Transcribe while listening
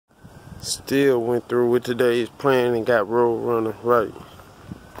Still went through with today's plan and got Roadrunner right.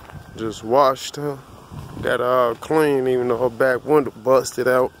 Just washed her. Got her all clean, even though her back window busted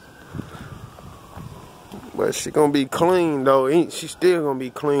out. But she gonna be clean though. She still gonna be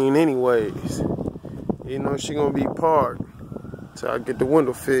clean anyways. You know she gonna be parked. So I get the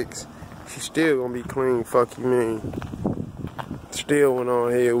window fixed. She still gonna be clean, fuck you mean. Still went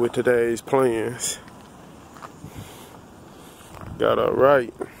on here with today's plans. Got her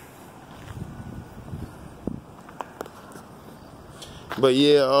right. But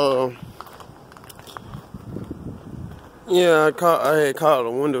yeah, I had called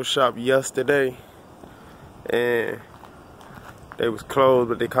a window shop yesterday, and they was closed,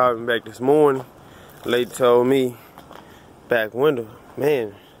 but they called me back this morning. Lady told me, back window,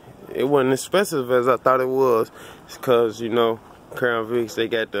 man, it wasn't as expensive as I thought it was. It's cause, you know, Crown Vics, they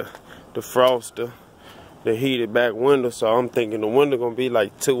got the froster, the heated back window, so I'm thinking the window gonna be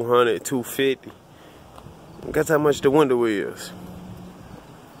like $200, $250. Guess how much the window is?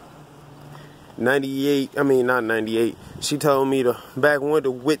 98, I mean not 98. She told me the back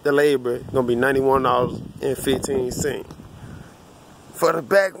window with the labor gonna be $91.15 for the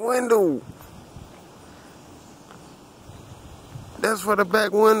back window. That's for the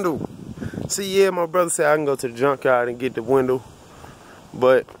back window. See, yeah, my brother said I can go to the junkyard and get the window,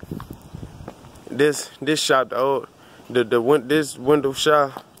 but this shop, this window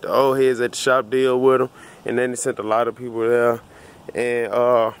shop, the old heads at the shop deal with them, and then they sent a lot of people there. And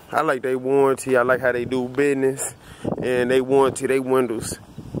I like their warranty. I like how they do business, and they warranty their windows.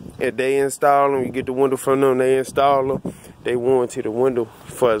 If they install them, you get the window from them, they install them, they warranty the window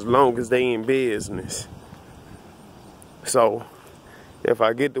for as long as they in business. So if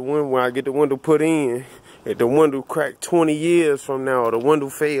I get the window, when I get the window put in, if the window cracked 20 years from now, or the window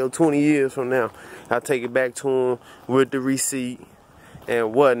failed 20 years from now, I take it back to them with the receipt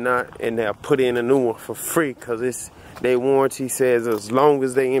and whatnot, and they'll put in a new one for free, because it's their warranty says as long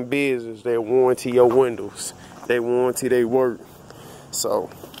as they in business, they warranty your windows. They warranty their work.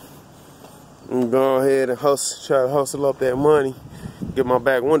 So I'm go ahead and try to hustle up that money, get my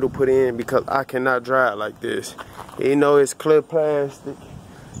back window put in, because I cannot drive like this. You know, it's clear plastic.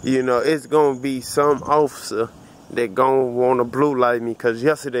 You know, it's gonna be some officer that gonna wanna blue light me, because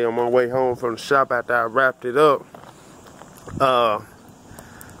yesterday on my way home from the shop after I wrapped it up, the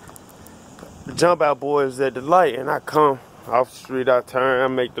jump out boys at the light, and I come off the street, I turn, I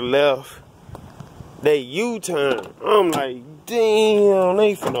make the left, they U-turn. I'm like, damn,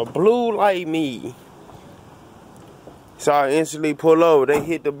 they finna blue light me. So I instantly pull over. They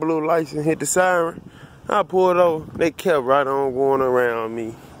hit the blue lights and hit the siren. I pulled over, they kept right on going around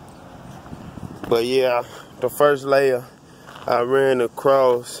me. But yeah, the first layer I ran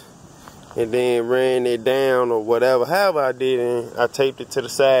across and then ran it down or whatever. However I did it, I taped it to the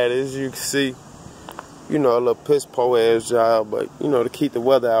side, as you can see. You know, a little piss poor ass job, but you know, to keep the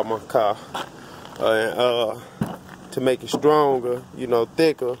weather out of my car. And to make it stronger, you know,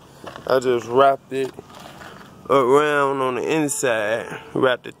 thicker, I just wrapped it around on the inside,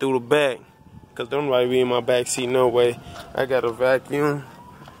 wrapped it through the back, because don't nobody be in my back seat no way. I got a vacuum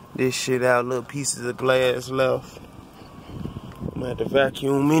this shit out, little pieces of glass left. I'm gonna have to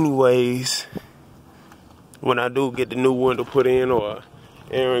vacuum anyways when I do get the new window put in, or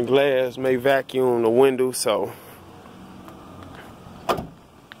Aaron Glass may vacuum the window. So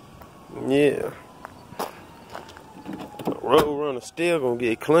yeah, Roadrunner still gonna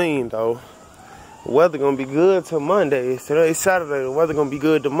get clean though. The weather gonna be good till Monday. Today's Saturday, the weather gonna be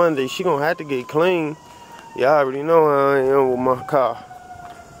good till Monday. She gonna have to get clean. Y'all already know how I am with my car.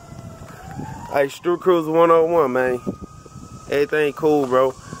 Hey, Street Cruiser 101, man. Everything cool,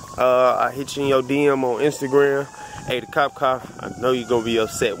 bro. I hit you in your DM on Instagram. Hey, the cop car, I know you're gonna be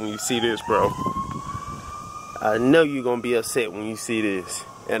upset when you see this, bro. I know you're gonna be upset when you see this.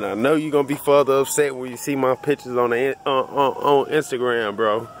 And I know you're gonna be further upset when you see my pictures on Instagram,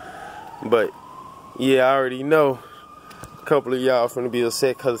 bro. But yeah, I already know a couple of y'all finna be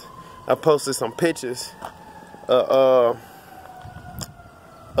upset, because I posted some pictures on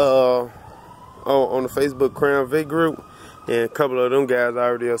the Facebook Crown Vic group, and a couple of them guys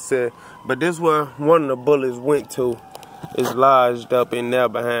already upset. But this where one of the bullets went to. It's lodged up in there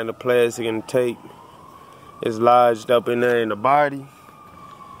behind the plastic and the tape. It's lodged up in there in the body.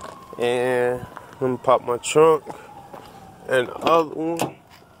 And let me pop my trunk. And the other one,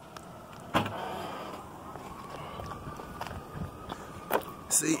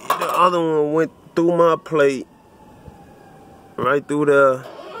 see, the other one went through my plate, right through there,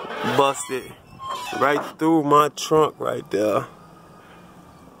 busted, right through my trunk right there,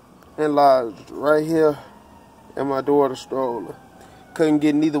 and lodged right here in my daughter's stroller. Couldn't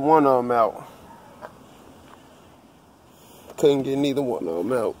get neither one of them out. Couldn't get neither one of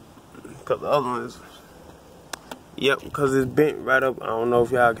them out. Because the other one is, yep, because it's bent right up. I don't know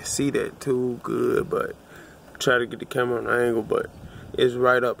if y'all can see that too good, but try to get the camera on an angle, but it's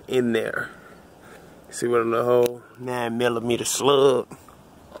right up in there. See what the whole 9mm slug.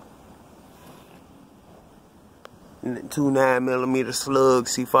 2 9mm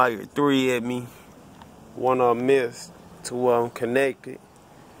slugs. He fired 3 at me. One of them missed. 2 of them connected.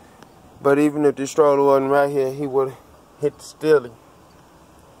 But even if the stroller wasn't right here, he would have hit the steering.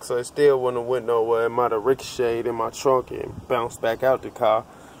 So it still wouldn't have went nowhere. It might have ricocheted in my trunk and bounced back out the car.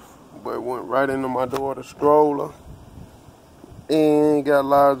 But it went right into my daughter's stroller. And got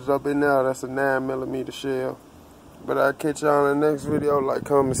lodged up in there. That's a 9mm shell. But I'll catch y'all in the next video. Like,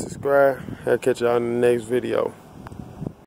 comment, subscribe. I'll catch y'all in the next video.